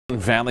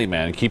Valley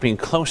man keeping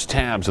close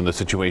tabs on the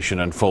situation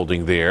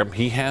unfolding there.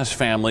 He has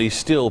family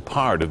still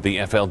part of the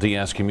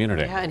FLDS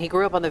community. Yeah, and he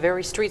grew up on the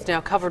very streets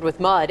now covered with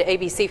mud.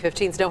 ABC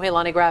 15's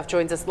Nohelani Graf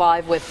joins us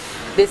live with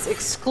this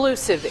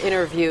exclusive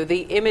interview.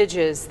 The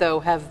images, though,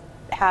 have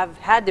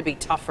had to be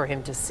tough for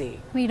him to see.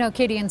 You know,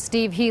 Katie and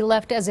Steve, he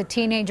left as a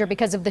teenager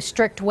because of the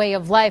strict way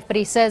of life, but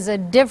he says a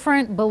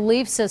different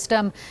belief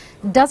system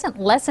doesn't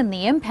lessen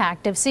the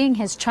impact of seeing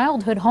his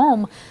childhood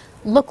home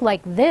look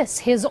like this.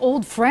 His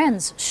old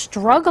friends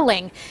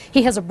struggling.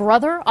 He has a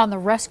brother on the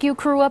rescue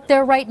crew up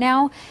there right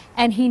now,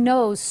 and he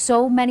knows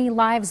so many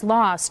lives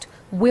lost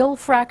will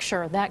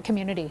fracture that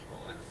community.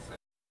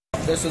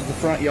 This is the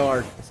front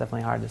yard. It's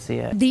definitely hard to see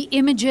it. The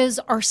images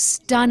are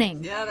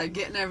stunning. Yeah, they're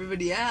getting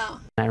everybody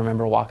out. I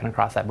remember walking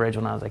across that bridge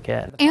when I was a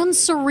kid. And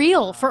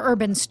surreal for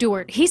Urban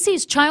Stewart. He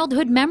sees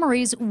childhood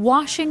memories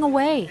washing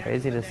away.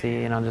 Crazy to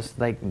see, just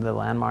like the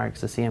landmarks,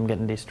 to see them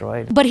getting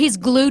destroyed. But he's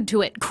glued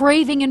to it,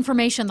 craving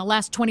information the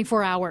last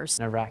 24 hours.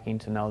 Nerve-wracking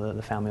to know that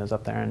the family was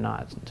up there and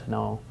not to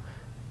know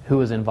who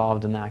was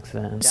involved in the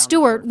accident.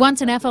 Stewart,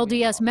 once an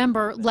FLDS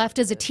member, left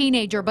as a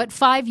teenager, but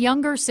 5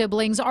 younger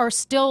siblings are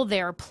still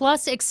there,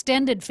 plus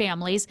extended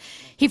families.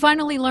 He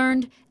finally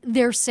learned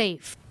they're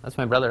safe. That's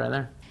my brother right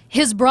there.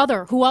 His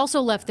brother, who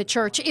also left the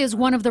church, is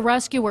one of the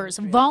rescuers,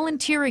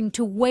 volunteering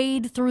to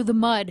wade through the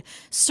mud,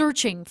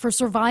 searching for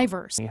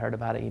survivors. He heard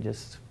about it, he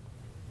just,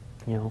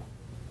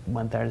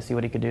 went there to see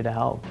what he could do to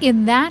help.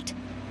 In that,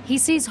 he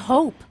sees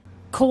hope.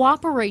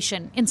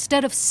 Cooperation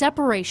instead of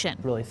separation.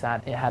 Really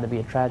sad. It had to be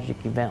a tragic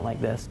event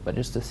like this, but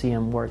just to see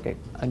them work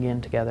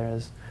again together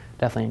is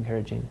definitely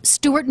encouraging.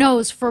 Stewart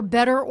knows for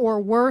better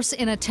or worse,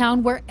 in a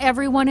town where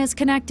everyone is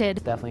connected,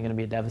 It's definitely going to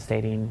be a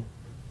devastating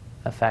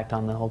effect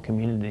on the whole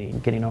community,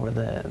 getting over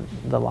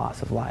the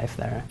loss of life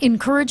there.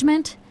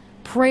 Encouragement,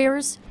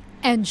 prayers,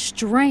 and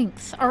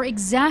strength are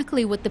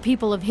exactly what the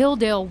people of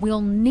Hilldale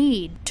will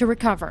need to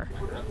recover.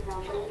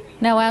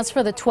 Now, as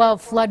for the 12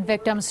 flood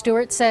victims,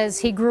 Stewart says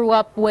he grew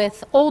up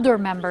with older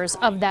members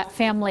of that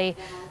family,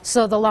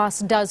 so the loss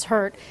does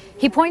hurt.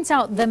 He points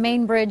out the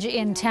main bridge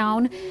in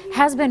town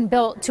has been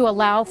built to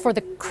allow for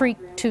the creek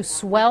to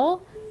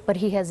swell, but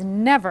he has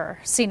never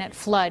seen it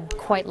flood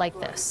quite like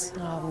this.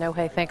 Oh,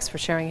 Nohe, thanks for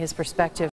sharing his perspective.